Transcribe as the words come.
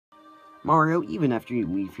Mario, even after you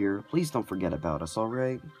leave here, please don't forget about us,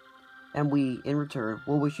 alright? And we, in return,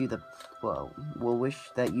 will wish you we'll wish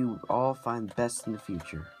that you all find the best in the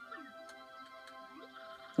future.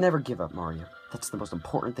 Never give up, Mario. That's the most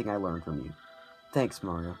important thing I learned from you. Thanks,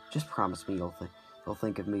 Mario. Just promise me you'll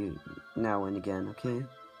think of me now and again, okay?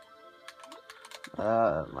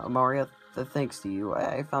 Mario, thanks to you,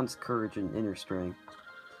 I found courage and inner strength.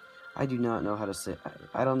 I don't know how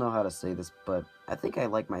to say this, but I think I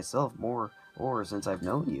like myself more since I've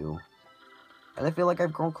known you. And I feel like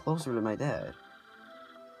I've grown closer to my dad.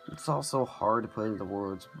 It's all so hard to put into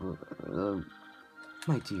words, but,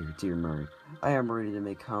 my dear Murray, I am ready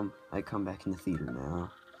to come back in the theater now.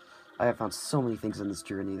 I have found so many things on this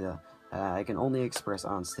journey that I can only express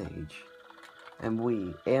on stage. And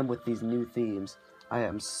with these new themes, I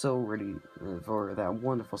am so ready for that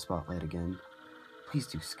wonderful spotlight again. Please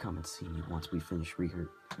do come and see me once we finish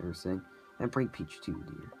rehearsing, and bring Peach too,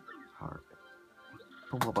 dear heart.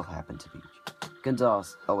 But what will happen to Peach?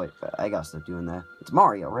 Gonzales. Oh wait, I gotta stop doing that. It's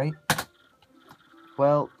Mario, right?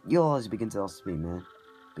 Well, you'll always be Gonzales to me, man.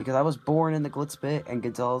 Because I was born in the Glitz Pit, and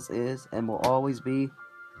Gonzales is, and will always be,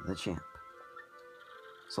 the champ.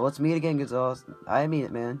 So let's meet again, Gonzales. I mean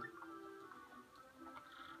it, man.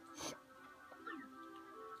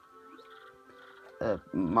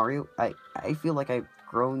 Mario, I feel like I've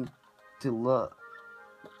grown to love...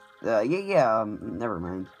 never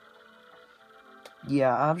mind.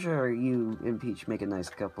 Yeah, I'm sure you and Peach make a nice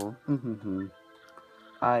couple.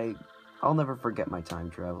 I'll never forget my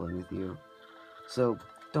time traveling with you. So,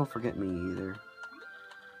 don't forget me either.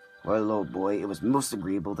 Well, old boy, it was most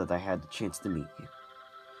agreeable that I had the chance to meet you.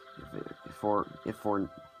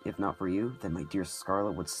 If not for you, then my dear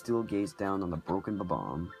Scarlet would still gaze down on the broken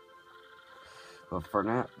Bob-omb.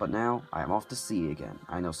 But now, I am off to sea again.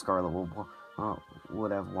 I know Scarlet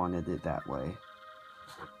would have wanted it that way.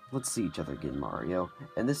 Let's see each other again, Mario.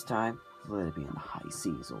 And this time, let it be in the high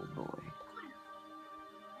seas, old boy.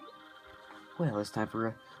 Well, it's time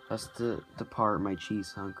for us to depart, my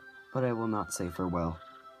cheese hunk. But I will not say farewell.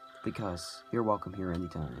 Because you're welcome here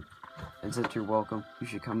anytime. And since you're welcome, you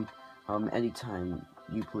should come anytime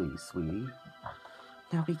you please, sweetie.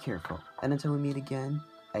 Now be careful. And until we meet again,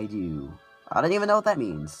 I do. I don't even know what that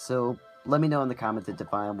means. So let me know in the comments to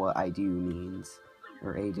define what I do means.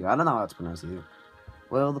 Or I do. I don't know how it's pronounced either.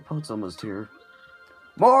 Well, the boat's almost here.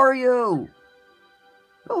 Mario!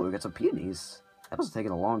 Oh, we got some peonies. I was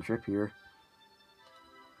taking a long trip here.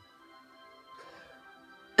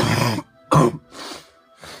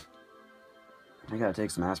 I gotta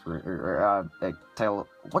take some aspirin,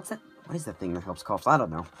 what's that? What is that thing that helps coughs? I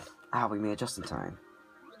don't know. We made it just in time.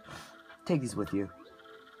 Take these with you.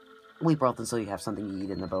 We brought them so you have something to eat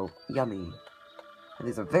in the boat. Yummy. And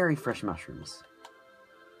these are very fresh mushrooms.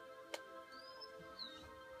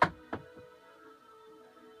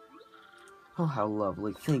 Oh, how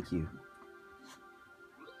lovely. Thank you.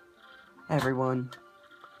 Everyone,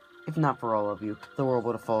 if not for all of you, the world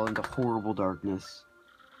would have fallen into horrible darkness.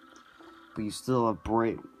 But you still have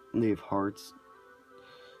brave hearts.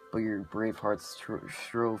 But your brave hearts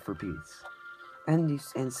strove for peace.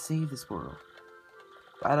 And save this world.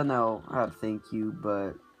 I don't know how to thank you,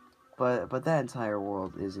 but that entire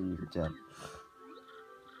world is in your debt.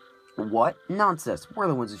 What? Nonsense. We're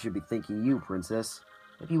the ones who should be thanking you, Princess.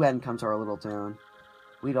 If you hadn't come to our little town,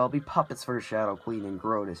 we'd all be puppets for Shadow Queen and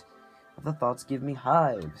Grotus. The thoughts give me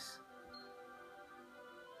hives.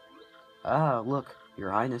 Ah, look,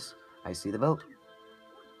 Your Highness, I see the boat.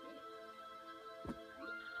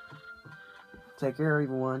 Take care,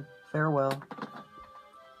 everyone. Farewell.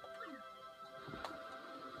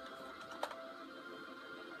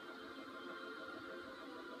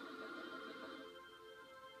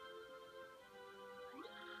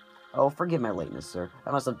 Oh, forgive my lateness, sir.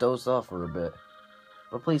 I must have dozed off for a bit.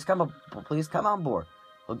 But please come on board.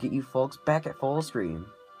 We'll get you folks back at full stream.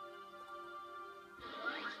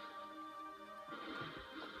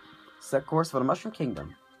 Set course for the Mushroom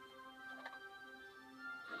Kingdom.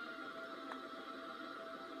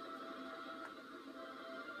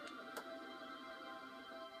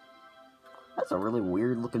 That's a really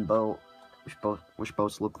weird looking boat. Wish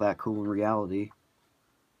boats look that cool in reality.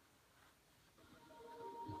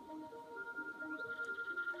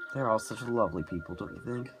 They're all such lovely people, don't you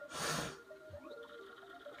think?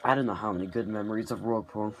 I don't know how many good memories of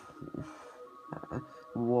Rogueport.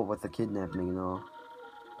 What with the kidnapping and all.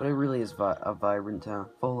 But it really is a vibrant town,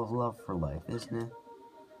 full of love for life, isn't it?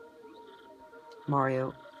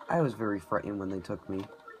 Mario, I was very frightened when they took me.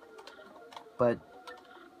 But,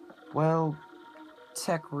 well,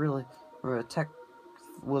 Tech was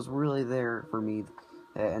really there for me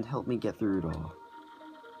and helped me get through it all.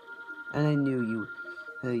 And I knew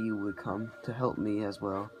you would come to help me as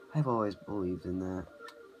well. I've always believed in that.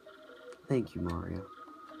 Thank you, Mario.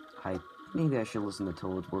 Maybe I should listen to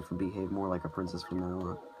Toadsworth and behave more like a princess from now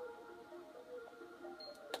on.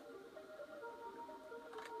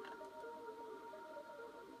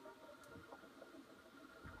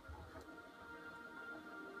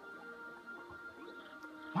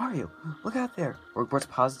 Mario, look out there! Rogueport's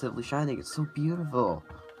positively shining. It's so beautiful.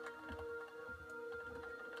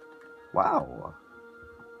 Wow.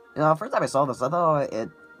 You know, first time I saw this, I thought it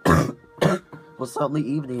was suddenly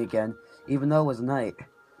evening again, even though it was night.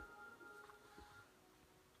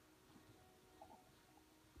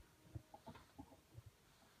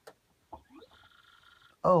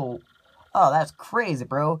 Oh, that's crazy,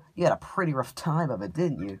 bro. You had a pretty rough time of it,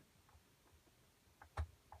 didn't you?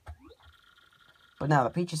 But now the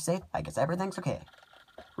Peach is safe, I guess everything's okay.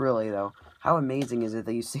 Really, though, how amazing is it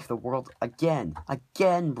that you saved the world again?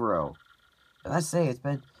 Again, bro. And I say, it's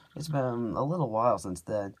been a little while since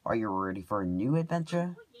then. Are you ready for a new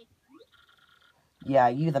adventure? Yeah,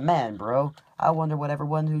 you the man, bro. I wonder what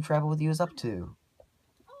everyone who traveled with you is up to.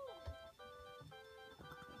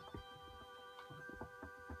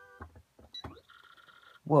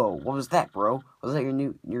 Whoa, what was that, bro? Was that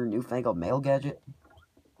your newfangled mail gadget?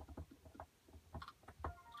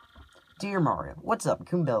 Dear Mario, what's up?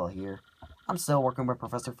 Kumbella here. I'm still working with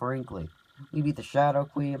Professor Frankly. We beat the Shadow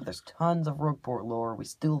Queen, but there's tons of Rogueport lore we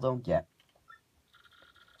still don't get.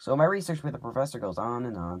 So my research with the professor goes on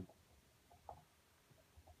and on.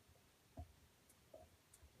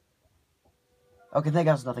 Okay, thank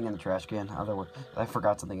God there's nothing in the trash can. Otherwise, I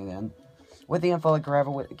forgot something again. With the info I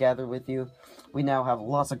gathered with you, we now have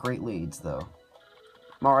lots of great leads, though.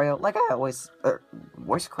 Mario, like I always...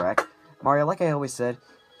 voice crack. Mario, like I always said,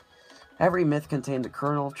 every myth contains a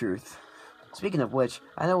kernel of truth. Speaking of which,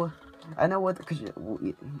 I know what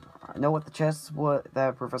the chest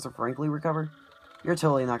that Professor Frankly recovered. You're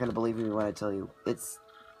totally not gonna believe me when I tell you it's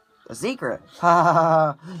a secret. Ha ha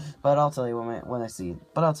ha! But I'll tell you when I see it.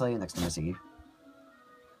 But I'll tell you next time I see you.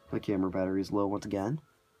 My camera battery is low once again.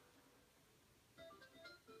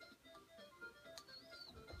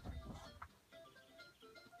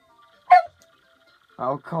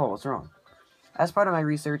 Oh, Cole, what's wrong? As part of my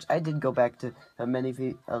research, I did go back to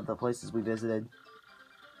many of the places we visited.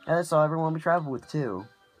 And I saw everyone we traveled with, too.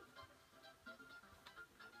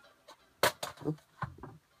 Oop.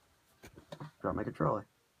 Drop my controller.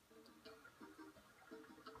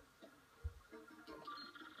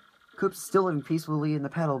 Coop's still living peacefully in the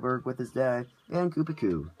Petalburg with his dad and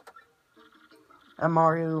Koopa-Koo. And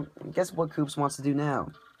Mario, guess what Koops wants to do now?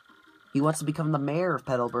 He wants to become the mayor of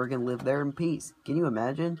Petalburg and live there in peace. Can you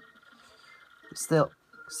imagine? Still,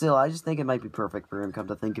 I just think it might be perfect for him, come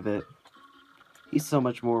to think of it. He's so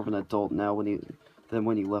much more of an adult now than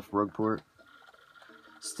when he left Rogueport.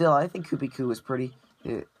 Still, I think Koopa-Koo is pretty...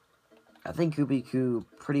 I think Koopa-Koo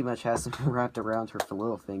pretty much has him wrapped around her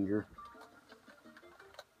little finger.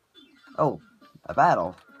 Oh, a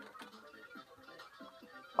battle.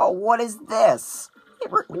 Oh, what is this?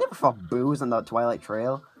 We never fought Booze on the Twilight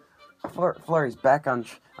Trail. Flurry's back on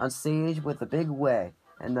stage with a big way,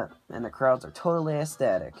 and the crowds are totally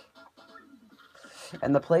ecstatic.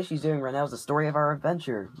 And the play she's doing right now is the story of our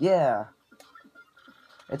adventure. Yeah.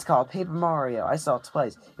 It's called Paper Mario. I saw it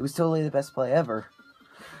twice. It was totally the best play ever.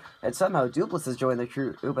 And somehow Dupless has joined the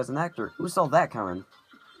troupe as an actor. Who saw that coming?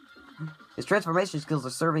 His transformation skills are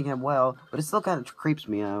serving him well, but it still kind of creeps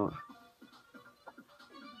me out.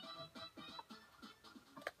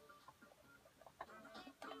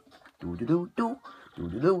 Do-do-do-do,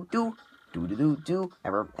 do-do-do-do, do-do-do-do.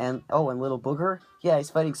 And Little Booger? Yeah, he's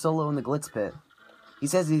fighting solo in the Glitz Pit. He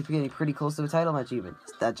says he's getting pretty close to a title match even.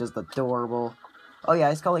 That's just adorable. Oh yeah,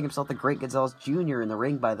 he's calling himself the Great Gonzalez Jr. in the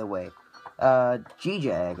ring, by the way.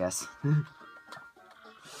 GJ, I guess.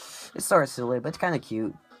 It's sort of silly, but it's kind of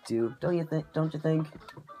cute, too. Don't you think?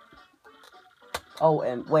 Oh,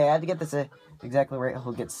 and wait, I had to get this exactly right.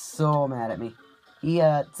 He'll get so mad at me. He,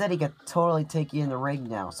 said he could totally take you in the ring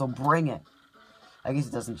now, so bring it. I guess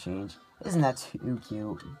it doesn't change. Isn't that too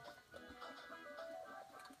cute?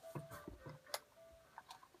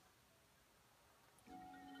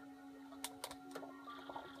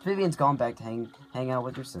 Vivian's gone back to hang out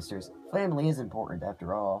with her sisters. Family is important,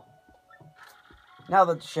 after all. Now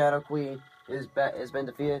that the Shadow Queen has been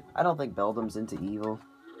defeated, I don't think Beldam's into evil.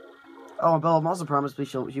 Oh, and Beldam also promised me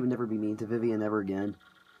she would never be mean to Vivian ever again.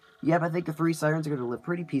 Yep, I think the three sirens are going to live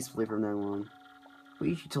pretty peacefully from now on.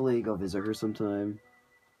 We should totally go visit her sometime.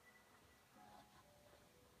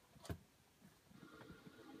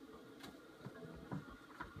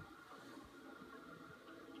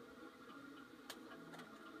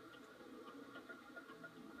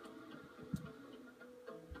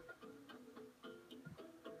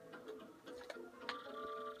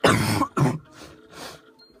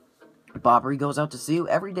 Bobbery goes out to sea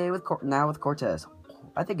every day with Cortez.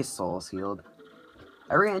 I think his soul is healed.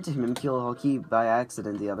 I ran into him in Kill by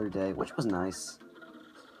accident the other day, which was nice.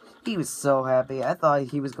 He was so happy. I thought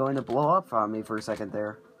he was going to blow up on me for a second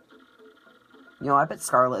there. You know, I bet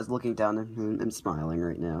Scarlet is looking down at him and smiling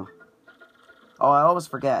right now. Oh, I always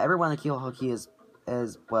forget. Everyone at Kill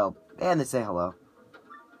is well, and they say hello.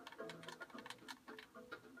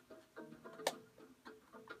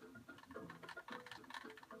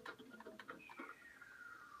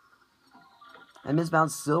 And Ms.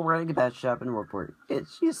 Bound's still running a bat shop in Roleport.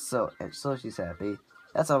 She's happy.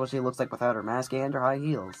 That's how she looks like without her mask and her high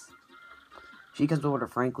heels. She comes over to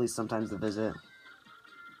Frankly's sometimes to visit.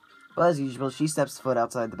 But as usual, she steps foot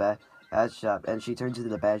outside the badge shop, and she turns into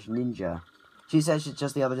the badge ninja. She said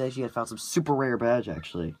just the other day she had found some super rare badge,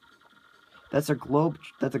 actually. That's our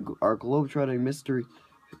globetrotting mystery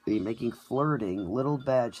making flirting little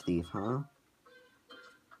badge thief, huh?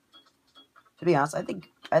 To be honest, I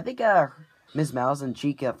think Ms. Mouse and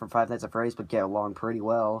Chica from Five Nights at Freddy's would get along pretty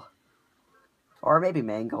well. Or maybe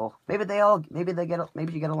Mangle. Maybe you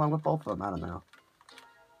get along with both of them. I don't know.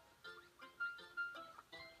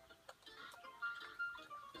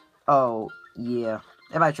 Oh, yeah.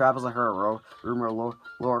 In my travels, I heard a rumor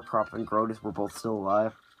Laura Croft and Grodus were both still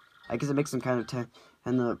alive. I guess it makes them kind of tend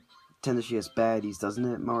that she has baddies, doesn't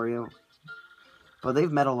it, Mario? But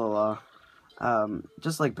they've met a lot,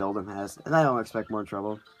 just like Beldam has, and I don't expect more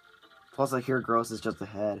trouble. Plus, I hear Gross is just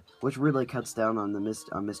ahead, which really cuts down on the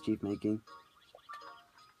mischief making.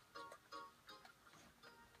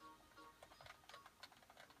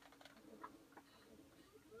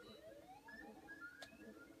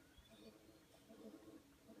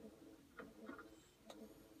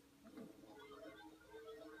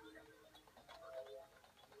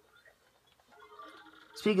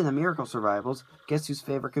 Speaking of miracle survivals, guess whose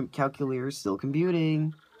favorite calculator is still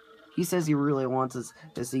computing? He says he really wants us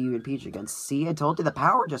to see you and Peach again. See, I told you the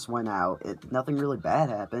power just went out. Nothing really bad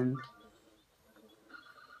happened.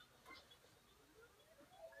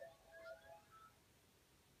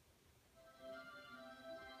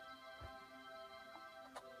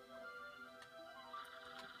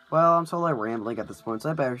 Well, I'm totally rambling at this point,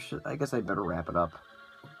 so I guess I better wrap it up.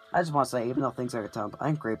 I just want to say, even though things are tough,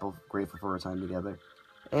 I'm grateful for our time together.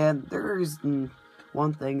 And there is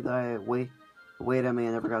one thing that I wait on me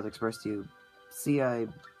I never got to express to you. See,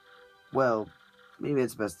 well, maybe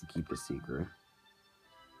it's best to keep a secret.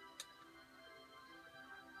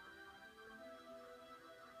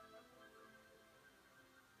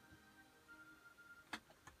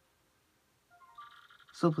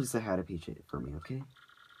 So please say hi to Peach for me, okay?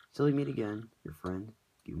 Till we meet again, your friend,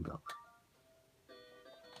 Goombell.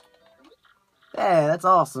 Hey, that's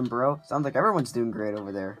awesome, bro. Sounds like everyone's doing great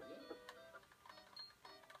over there.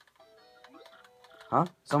 Huh?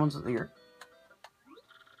 Someone's here.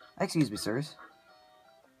 Excuse me, sirs.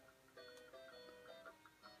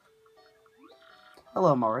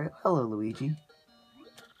 Hello, Mario. Hello, Luigi.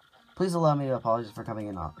 Please allow me to apologize for coming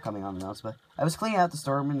on unannounced, but I was cleaning out the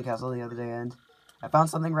storeroom in the castle the other day, and I found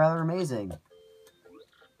something rather amazing.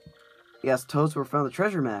 Yes, Toads were found the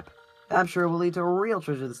treasure map. I'm sure it will lead to a real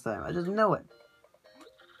treasure this time. I just know it.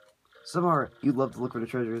 Samara, you'd love to look for the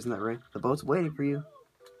treasure, isn't that right? The boat's waiting for you.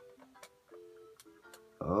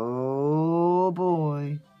 Oh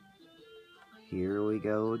boy. Here we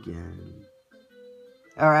go again.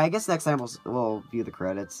 Alright, I guess next time we'll view the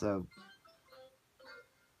credits, so...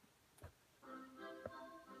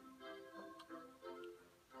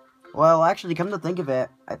 Well, actually, come to think of it,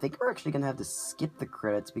 I think we're actually gonna have to skip the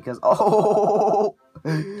credits because... Oh!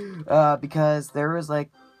 Because there was, like,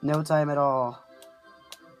 no time at all.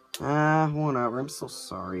 Whatever. I'm so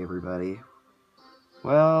sorry, everybody.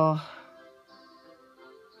 Well...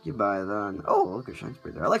 Goodbye, then. Oh, look at Shine's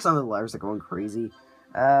there. I like some of the letters that are going crazy.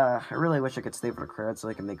 I really wish I could stay for the credits so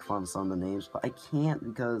I can make fun of some of the names, but I can't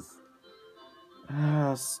because...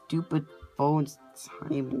 stupid phone's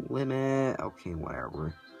time limit. Okay,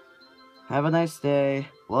 whatever. Have a nice day.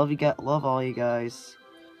 Love all you guys.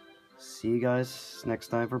 See you guys next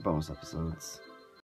time for bonus episodes.